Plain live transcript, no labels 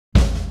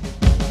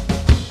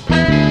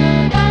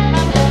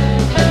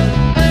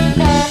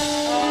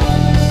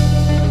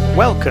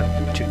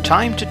Welcome to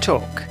Time to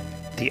Talk,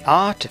 the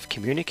art of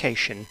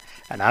communication,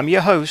 and I'm your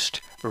host,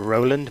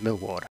 Roland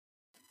Millward.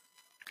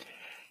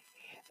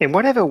 In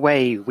whatever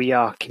way we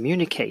are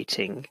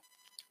communicating,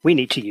 we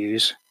need to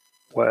use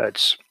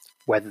words,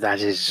 whether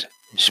that is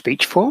in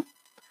speech form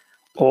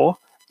or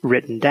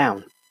written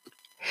down.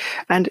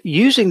 And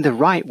using the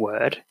right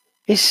word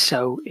is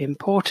so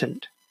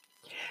important.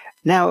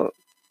 Now,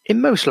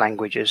 in most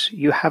languages,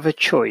 you have a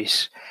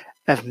choice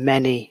of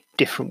many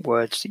different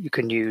words that you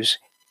can use,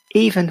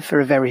 even for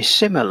a very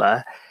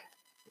similar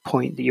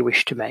point that you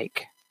wish to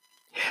make.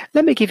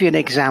 Let me give you an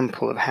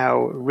example of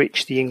how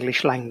rich the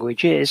English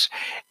language is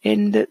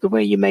in the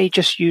way you may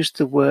just use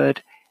the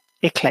word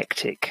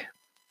eclectic.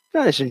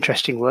 Now, that's an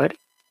interesting word,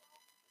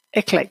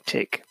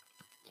 eclectic.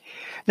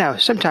 Now,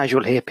 sometimes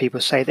you'll hear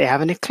people say they have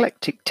an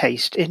eclectic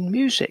taste in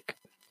music.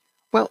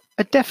 Well,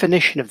 a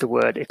definition of the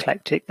word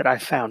eclectic that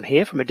I've found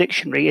here from a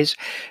dictionary is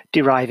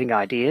deriving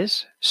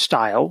ideas,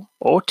 style,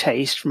 or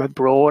taste from a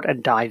broad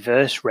and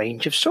diverse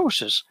range of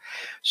sources.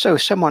 So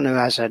someone who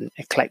has an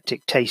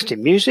eclectic taste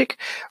in music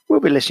will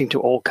be listening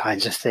to all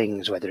kinds of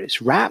things, whether it's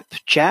rap,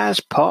 jazz,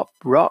 pop,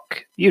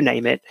 rock, you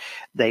name it,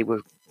 they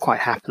will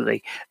quite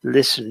happily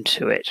listen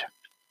to it.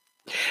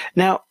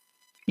 Now,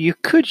 you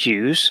could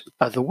use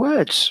other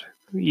words.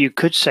 You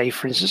could say,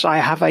 for instance, I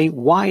have a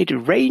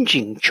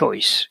wide-ranging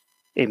choice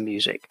in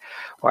music,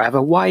 or I have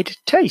a wide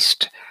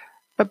taste,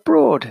 a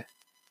broad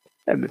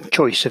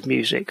choice of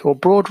music, or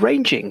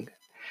broad-ranging.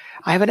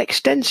 I have an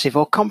extensive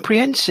or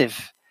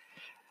comprehensive.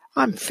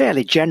 I'm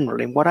fairly general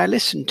in what I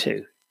listen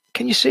to.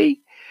 Can you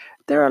see?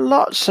 There are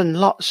lots and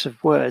lots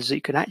of words that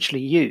you can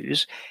actually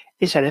use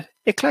instead of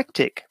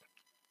eclectic.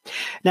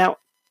 Now,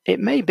 it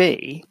may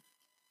be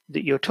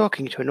that you're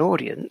talking to an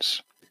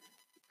audience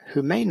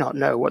who may not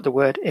know what the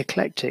word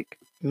eclectic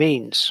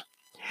means.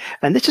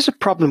 And this is a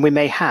problem we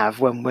may have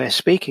when we're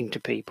speaking to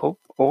people,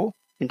 or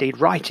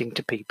indeed writing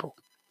to people.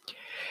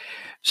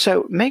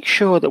 So make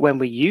sure that when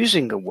we're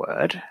using a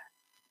word,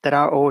 that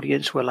our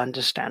audience will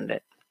understand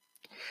it.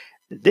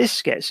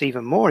 This gets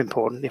even more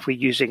important if we're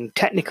using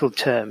technical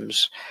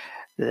terms,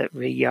 that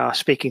we are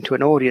speaking to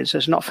an audience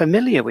that's not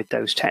familiar with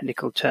those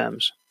technical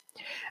terms.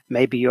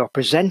 Maybe you're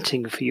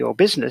presenting for your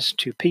business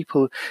to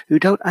people who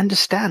don't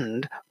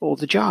understand all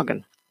the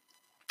jargon.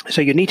 So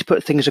you need to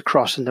put things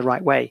across in the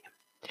right way.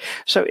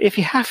 So if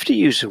you have to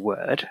use a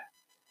word,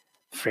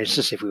 for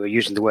instance, if we were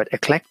using the word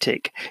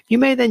eclectic, you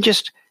may then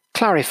just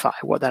clarify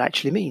what that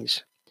actually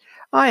means.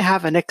 I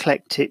have an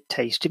eclectic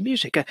taste in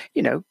music,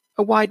 a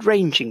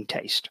wide-ranging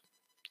taste.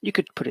 You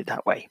could put it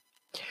that way.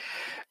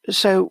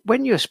 So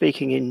when you're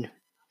speaking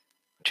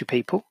to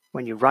people,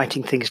 when you're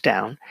writing things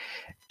down,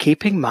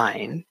 keep in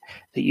mind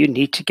that you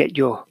need to get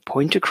your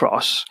point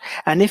across.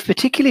 And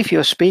particularly if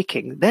you're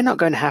speaking, they're not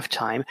going to have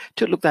time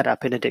to look that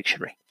up in a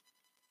dictionary.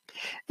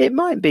 It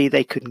might be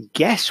they can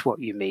guess what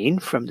you mean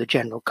from the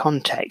general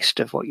context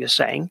of what you're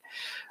saying,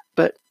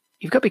 but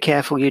you've got to be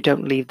careful you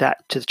don't leave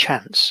that to the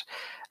chance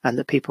and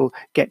that people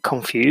get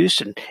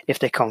confused. And if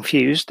they're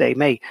confused, they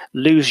may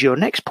lose your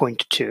next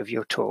point or two of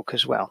your talk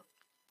as well.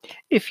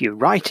 If you're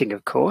writing,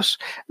 of course,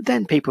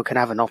 then people can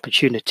have an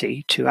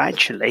opportunity to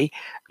actually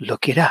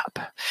look it up.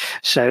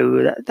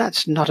 So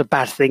that's not a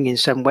bad thing in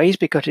some ways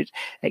because it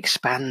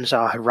expands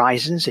our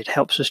horizons. It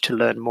helps us to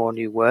learn more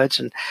new words.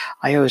 And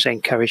I always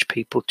encourage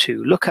people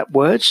to look up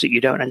words that you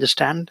don't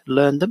understand,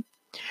 learn them.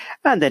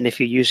 And then if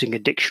you're using a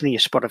dictionary, you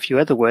spot a few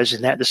other words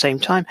in there at the same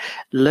time,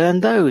 learn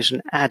those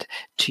and add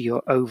to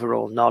your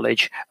overall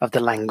knowledge of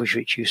the language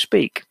which you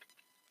speak.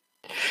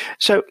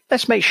 So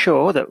let's make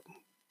sure that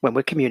when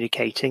we're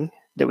communicating,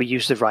 that we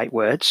use the right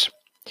words.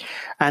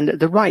 And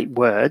the right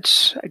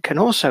words can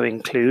also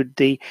include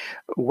the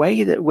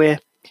way that we're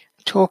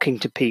talking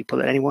to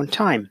people at any one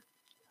time.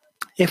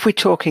 If we're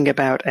talking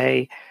about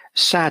a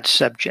sad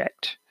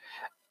subject,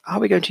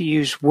 are we going to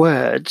use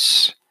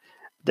words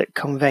that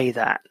convey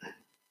that,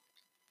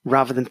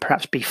 rather than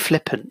perhaps be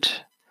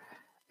flippant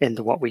in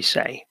what we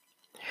say?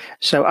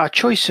 So our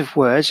choice of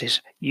words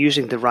is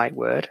using the right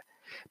word,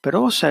 but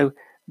also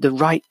the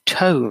right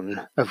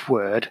tone of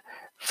word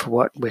for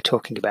what we're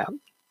talking about.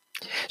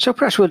 So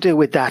perhaps we'll deal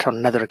with that on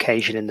another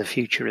occasion in the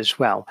future as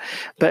well.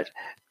 But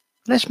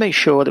let's make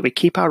sure that we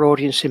keep our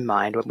audience in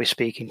mind when we're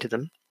speaking to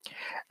them.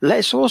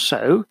 Let's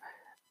also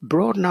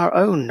broaden our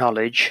own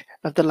knowledge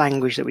of the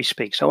language that we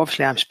speak. So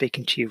obviously I'm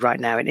speaking to you right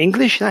now in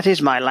English. That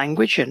is my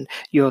language, and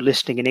you're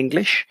listening in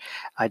English.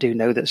 I do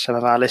know that some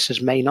of our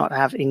listeners may not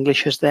have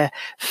English as their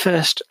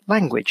first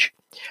language,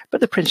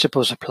 but the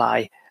principles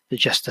apply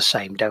just the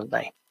same, don't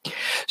they?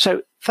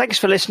 So thanks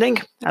for listening.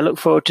 I look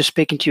forward to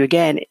speaking to you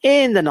again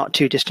in the not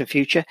too distant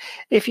future.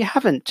 If you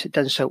haven't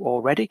done so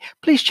already,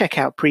 please check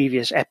out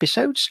previous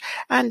episodes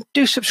and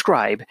do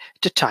subscribe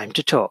to Time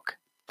to Talk.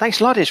 Thanks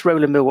a lot. It's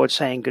Roland Millward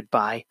saying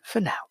goodbye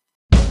for now.